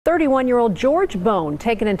31-year-old George Bone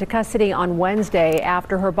taken into custody on Wednesday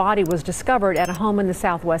after her body was discovered at a home in the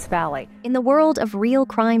Southwest Valley. In the world of real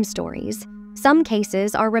crime stories, some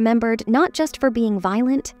cases are remembered not just for being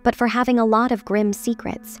violent, but for having a lot of grim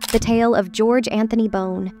secrets. The tale of George Anthony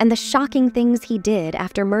Bone and the shocking things he did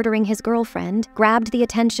after murdering his girlfriend grabbed the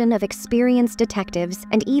attention of experienced detectives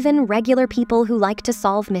and even regular people who like to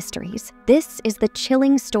solve mysteries. This is the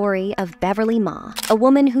chilling story of Beverly Ma, a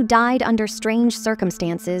woman who died under strange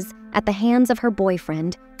circumstances at the hands of her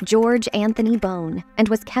boyfriend, George Anthony Bone, and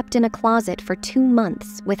was kept in a closet for 2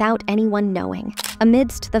 months without anyone knowing.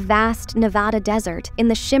 Amidst the vast Nevada desert, in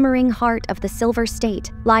the shimmering heart of the Silver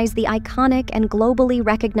State, lies the iconic and globally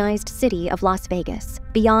recognized city of Las Vegas.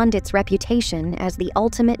 Beyond its reputation as the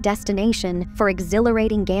ultimate destination for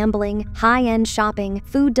exhilarating gambling, high-end shopping,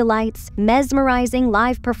 food delights, mesmerizing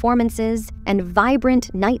live performances, and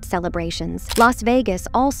vibrant night celebrations, Las Vegas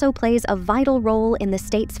also plays a vital role in the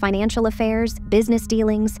state's financial affairs, business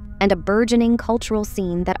dealings, and a burgeoning cultural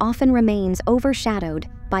scene that often remains overshadowed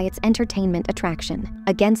by its entertainment attraction.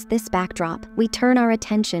 Against this backdrop, we turn our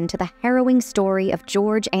attention to the harrowing story of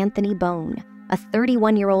George Anthony Bone, a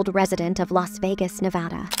 31-year-old resident of Las Vegas,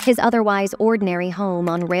 Nevada. His otherwise ordinary home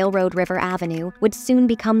on Railroad River Avenue would soon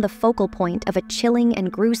become the focal point of a chilling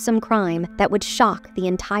and gruesome crime that would shock the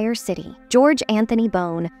entire city. George Anthony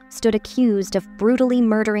Bone stood accused of brutally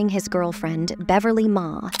murdering his girlfriend, Beverly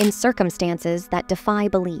Ma, in circumstances that defy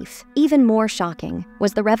belief. Even more shocking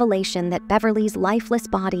was the revelation that Beverly's lifeless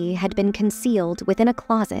body had been concealed within a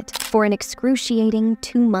closet for an excruciating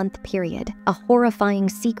 2-month period, a horrifying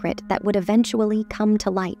secret that would eventually come to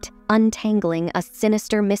light, untangling a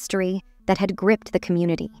sinister mystery that had gripped the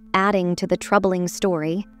community. Adding to the troubling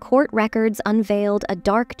story, court records unveiled a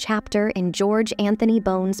dark chapter in George Anthony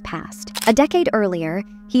Bone's past. A decade earlier,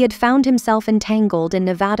 he had found himself entangled in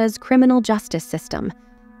Nevada's criminal justice system,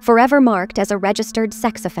 forever marked as a registered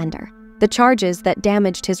sex offender. The charges that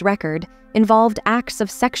damaged his record involved acts of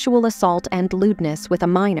sexual assault and lewdness with a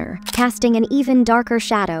minor, casting an even darker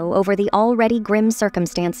shadow over the already grim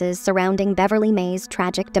circumstances surrounding Beverly Ma's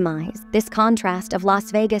tragic demise. This contrast of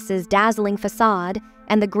Las Vegas's dazzling facade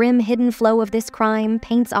and the grim hidden flow of this crime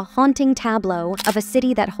paints a haunting tableau of a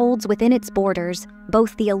city that holds within its borders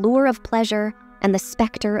both the allure of pleasure and the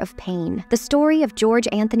specter of pain. The story of George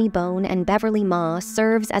Anthony Bone and Beverly Ma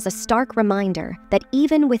serves as a stark reminder that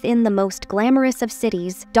even within the most glamorous of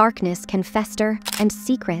cities, darkness can fester and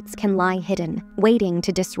secrets can lie hidden, waiting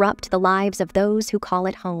to disrupt the lives of those who call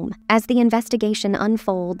it home. As the investigation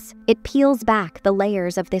unfolds, it peels back the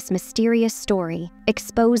layers of this mysterious story,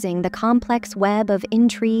 exposing the complex web of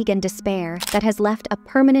intrigue and despair that has left a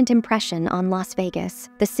permanent impression on Las Vegas,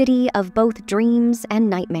 the city of both dreams and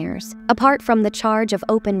nightmares. Apart from the charge of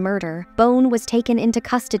open murder, Bone was taken into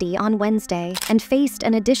custody on Wednesday and faced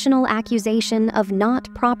an additional accusation of not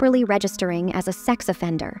properly registering as a sex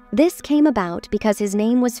offender. This came about because his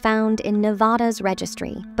name was found in Nevada's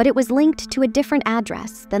registry, but it was linked to a different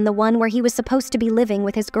address than the one where he was supposed to be living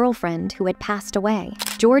with his girlfriend who had passed away.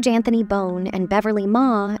 George Anthony Bone and Beverly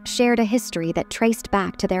Ma shared a history that traced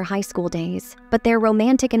back to their high school days, but their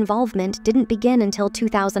romantic involvement didn't begin until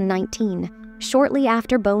 2019. Shortly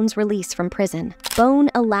after Bone's release from prison.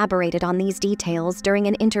 Bone elaborated on these details during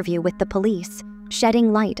an interview with the police,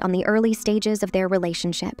 shedding light on the early stages of their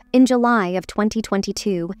relationship. In July of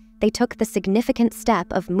 2022, they took the significant step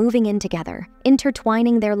of moving in together,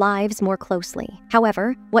 intertwining their lives more closely.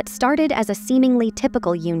 However, what started as a seemingly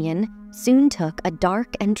typical union soon took a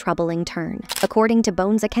dark and troubling turn. According to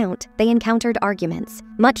Bone's account, they encountered arguments,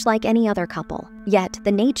 much like any other couple. Yet,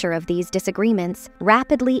 the nature of these disagreements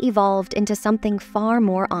rapidly evolved into something far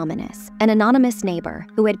more ominous. An anonymous neighbor,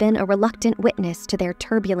 who had been a reluctant witness to their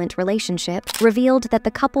turbulent relationship, revealed that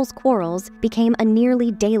the couple's quarrels became a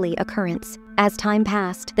nearly daily occurrence. As time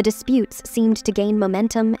passed, the disputes seemed to gain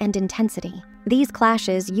momentum and intensity. These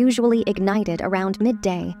clashes usually ignited around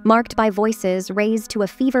midday, marked by voices raised to a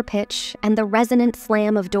fever pitch and the resonant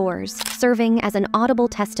slam of doors, serving as an audible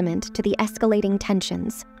testament to the escalating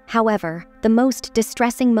tensions. However, the most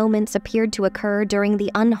distressing moments appeared to occur during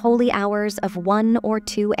the unholy hours of 1 or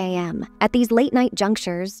 2 a.m. At these late-night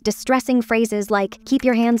junctures, distressing phrases like, "keep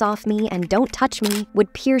your hands off me" and "don't touch me"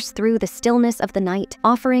 would pierce through the stillness of the night,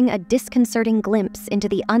 offering a disconcerting glimpse into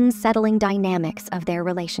the unsettling dynamics of their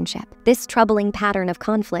relationship. This troubling pattern of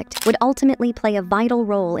conflict would ultimately play a vital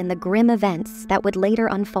role in the grim events that would later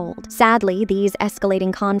unfold. Sadly, these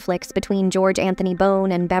escalating conflicts between George Anthony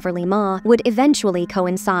Bone and Beverly Ma would eventually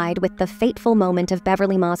coincide coincide with the fateful moment of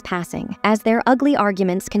Beverly Ma's passing. As their ugly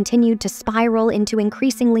arguments continued to spiral into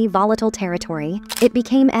increasingly volatile territory, it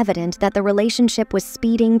became evident that the relationship was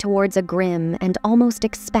speeding towards a grim and almost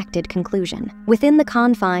expected conclusion. Within the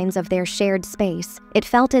confines of their shared space, it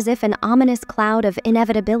felt as if an ominous cloud of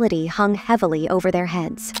inevitability hung heavily over their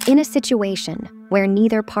heads. In a situation where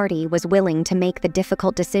neither party was willing to make the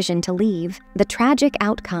difficult decision to leave, the tragic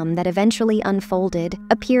outcome that eventually unfolded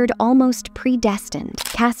appeared almost predestined,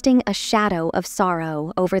 casting a shadow of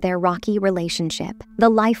sorrow over their rocky relationship. The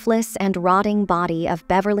lifeless and rotting body of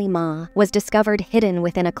Beverly Ma was discovered hidden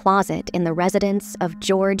within a closet in the residence of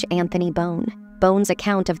George Anthony Bone. Bone's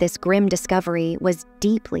account of this grim discovery was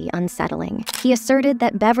deeply unsettling. He asserted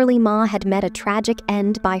that Beverly Ma had met a tragic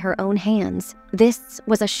end by her own hands. This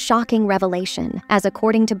was a shocking revelation, as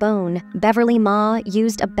according to Bone, Beverly Ma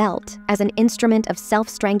used a belt as an instrument of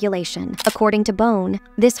self-strangulation. According to Bone,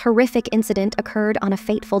 this horrific incident occurred on a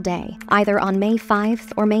fateful day, either on May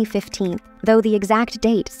 5th or May 15th, though the exact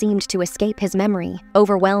date seemed to escape his memory.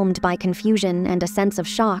 Overwhelmed by confusion and a sense of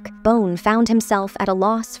shock, Bone found himself at a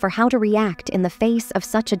loss for how to react in the face of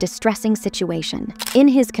such a distressing situation. In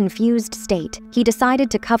his confused state, he decided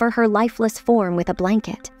to cover her lifeless form with a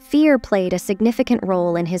blanket. Fear played a significant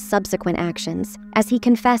role in his subsequent actions, as he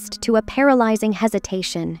confessed to a paralyzing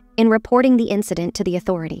hesitation in reporting the incident to the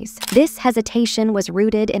authorities. This hesitation was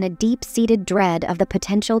rooted in a deep-seated dread of the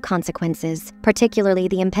potential consequences, particularly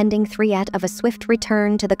the impending threat of a swift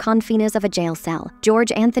return to the confines of a jail cell.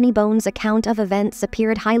 George Anthony Bone's account of events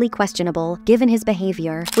appeared highly questionable, given his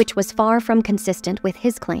behavior, which was far from consistent with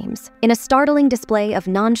his claims. In a startling display of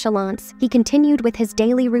nonchalance, he continued with his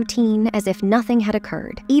daily routine as if nothing had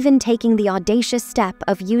occurred, even taking the audacious step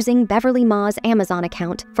of using Beverly Ma's Amazon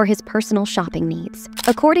account for his personal shopping needs.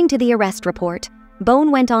 According to the arrest report,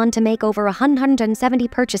 Bone went on to make over 170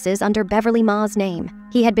 purchases under Beverly Ma's name.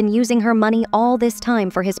 He had been using her money all this time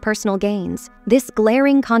for his personal gains. This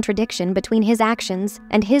glaring contradiction between his actions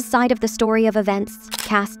and his side of the story of events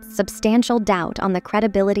casts substantial doubt on the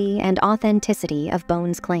credibility and authenticity of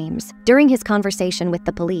Bone's claims. During his conversation with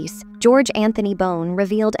the police, George Anthony Bone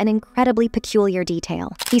revealed an incredibly peculiar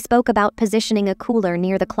detail. He spoke about positioning a cooler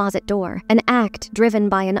near the closet door, an act driven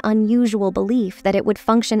by an unusual belief that it would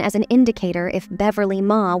function as an indicator if Beverly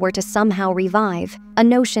Ma were to somehow revive, a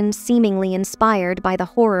notion seemingly inspired by the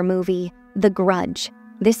horror movie The Grudge.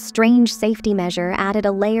 This strange safety measure added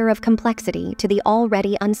a layer of complexity to the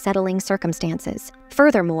already unsettling circumstances.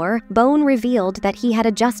 Furthermore, Bone revealed that he had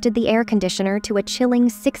adjusted the air conditioner to a chilling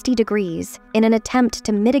 60 degrees in an attempt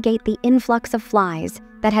to mitigate the influx of flies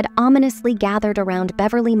that had ominously gathered around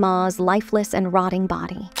Beverly Ma's lifeless and rotting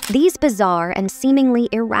body. These bizarre and seemingly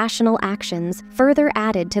irrational actions further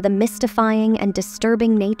added to the mystifying and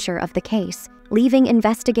disturbing nature of the case, leaving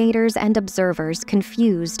investigators and observers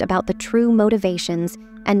confused about the true motivations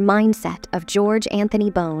and mindset of George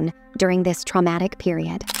Anthony Bone during this traumatic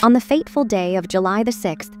period. On the fateful day of July the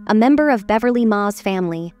 6th, a member of Beverly Ma's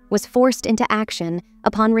family was forced into action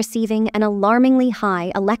upon receiving an alarmingly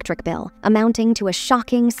high electric bill amounting to a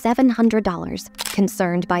shocking $700.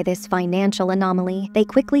 Concerned by this financial anomaly, they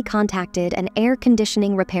quickly contacted an air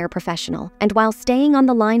conditioning repair professional, and while staying on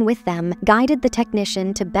the line with them, guided the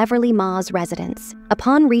technician to Beverly Ma's residence.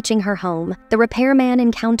 Upon reaching her home, the repairman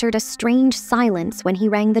encountered a strange silence when he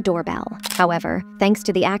rang the doorbell. However, thanks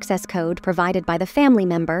to the access code provided by the family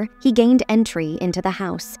member, he gained entry into the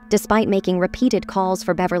house. Despite making repeated calls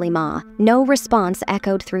for Beverly Ma, no response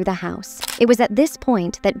echoed through the house. It was at this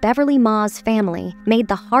point that Beverly Ma's family made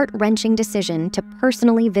the heart-wrenching decision to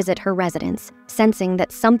personally visit her residence, sensing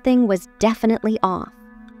that something was definitely off.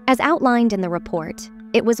 As outlined in the report,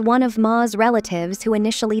 it was one of Ma's relatives who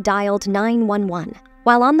initially dialed 911.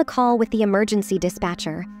 While on the call with the emergency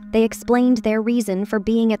dispatcher, they explained their reason for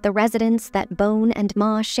being at the residence that Bone and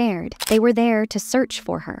Ma shared. They were there to search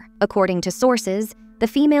for her. According to sources, the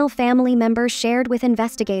female family member shared with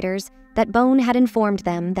investigators that Bone had informed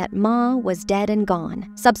them that Ma was dead and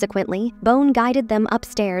gone. Subsequently, Bone guided them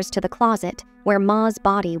upstairs to the closet where Ma's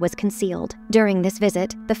body was concealed. During this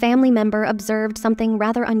visit, the family member observed something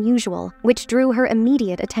rather unusual, which drew her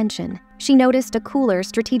immediate attention. She noticed a cooler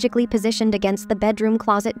strategically positioned against the bedroom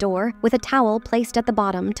closet door with a towel placed at the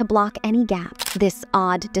bottom to block any gap. This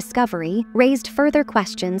odd discovery raised further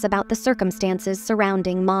questions about the circumstances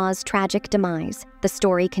surrounding Ma's tragic demise. The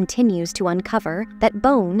story continues to uncover that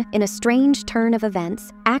Bone, in a strange turn of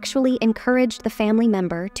events, actually encouraged the family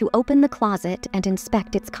member to open the closet and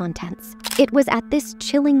inspect its contents. It was at this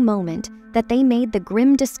chilling moment that they made the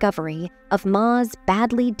grim discovery of Ma's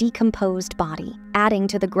badly decomposed body. Adding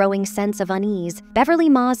to the growing sense of unease, Beverly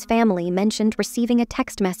Ma's family mentioned receiving a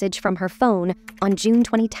text message from her phone on June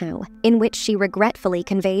 22, in which she regretfully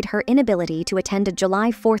conveyed her inability to attend a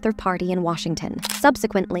July 4th party in Washington.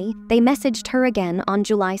 Subsequently, they messaged her again on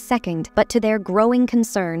July 2nd, but to their growing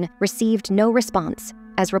concern, received no response,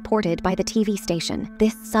 as reported by the TV station.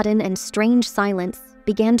 This sudden and strange silence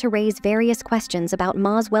began to raise various questions about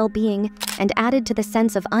Ma's well-being and added to the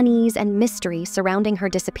sense of unease and mystery surrounding her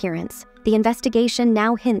disappearance. The investigation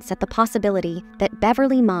now hints at the possibility that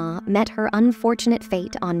Beverly Ma met her unfortunate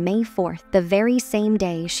fate on May 4th, the very same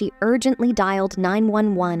day she urgently dialed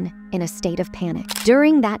 911 in a state of panic.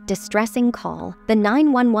 During that distressing call, the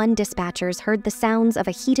 911 dispatchers heard the sounds of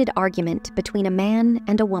a heated argument between a man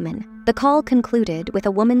and a woman. The call concluded with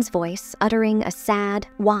a woman's voice uttering a sad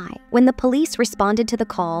 "why." When the police responded to the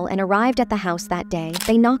call and arrived at the house that day,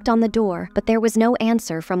 they knocked on the door, but there was no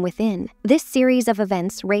answer from within. This series of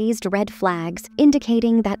events raised red flags,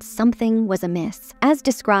 indicating that something was amiss. As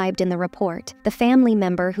described in the report, the family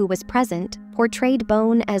member who was present portrayed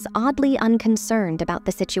Bone as oddly unconcerned about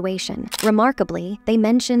the situation. Remarkably, they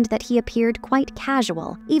mentioned that he appeared quite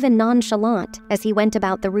casual, even nonchalant, as he went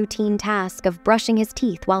about the routine task of brushing his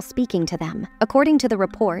teeth while speaking to them. According to the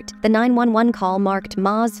report, the 911 call marked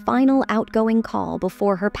Ma's final outgoing call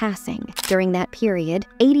before her passing. During that period,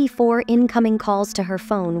 84 incoming calls to her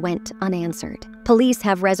phone went unanswered. Police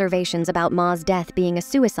have reservations about Ma's death being a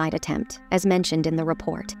suicide attempt, as mentioned in the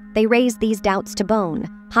report. They raised these doubts to Bone,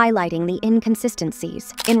 highlighting the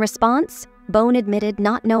inconsistencies. In response, Bone admitted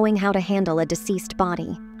not knowing how to handle a deceased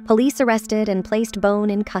body. Police arrested and placed Bone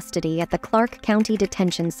in custody at the Clark County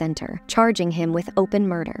Detention Center, charging him with open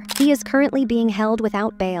murder. He is currently being held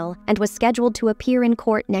without bail and was scheduled to appear in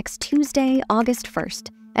court next Tuesday, August 1st.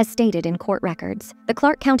 As stated in court records, the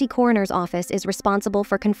Clark County Coroner's Office is responsible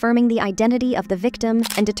for confirming the identity of the victim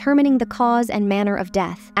and determining the cause and manner of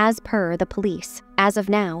death, as per the police. As of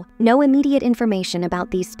now, no immediate information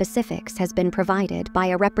about these specifics has been provided by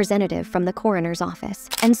a representative from the coroner's office.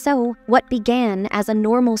 And so, what began as a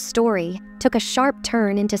normal story took a sharp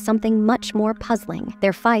turn into something much more puzzling.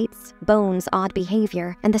 Their fights, Bone's odd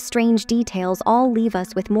behavior, and the strange details all leave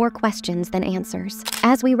us with more questions than answers.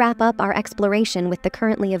 As we wrap up our exploration with the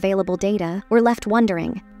currently available data, we're left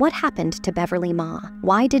wondering, what happened to Beverly Ma?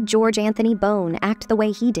 Why did George Anthony Bone act the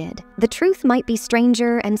way he did? The truth might be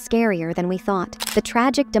stranger and scarier than we thought. The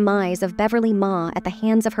tragic demise of Beverly Ma at the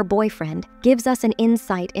hands of her boyfriend gives us an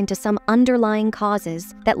insight into some underlying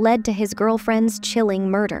causes that led to his girlfriend's chilling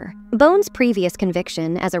murder. Bone's previous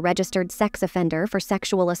conviction as a registered sex offender for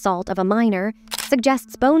sexual assault of a minor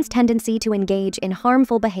suggests Bone's tendency to engage in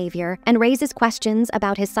harmful behavior and raises questions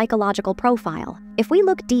about his psychological profile. If we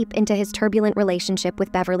look deep into his turbulent relationship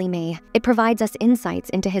with Beverly Ma, it provides us insights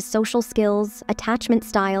into his social skills, attachment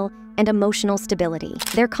style, and emotional stability.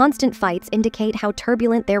 Their constant fights indicate how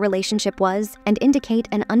turbulent their relationship was and indicate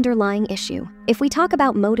an underlying issue. If we talk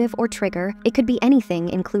about motive or trigger, it could be anything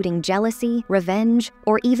including jealousy, revenge,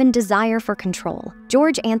 or even desire for control.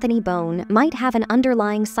 George Anthony Bone might have an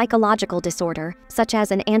underlying psychological disorder, such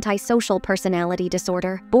as an antisocial personality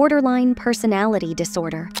disorder, borderline personality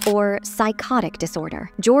disorder, or psychotic disorder.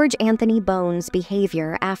 George Anthony Bone's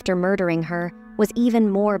behavior after murdering her was even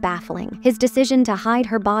more baffling. His decision to hide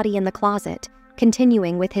her body in the closet,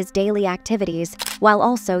 continuing with his daily activities, while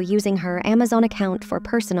also using her Amazon account for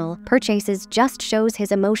personal purchases just shows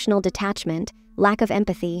his emotional detachment, lack of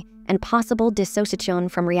empathy, and possible dissociation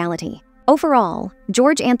from reality. Overall,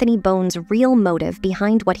 George Anthony Bone's real motive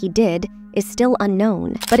behind what he did is still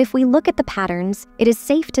unknown, but if we look at the patterns, it is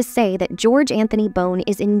safe to say that George Anthony Bone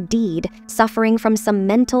is indeed suffering from some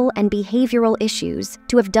mental and behavioral issues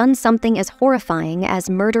to have done something as horrifying as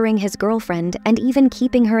murdering his girlfriend and even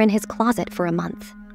keeping her in his closet for a month.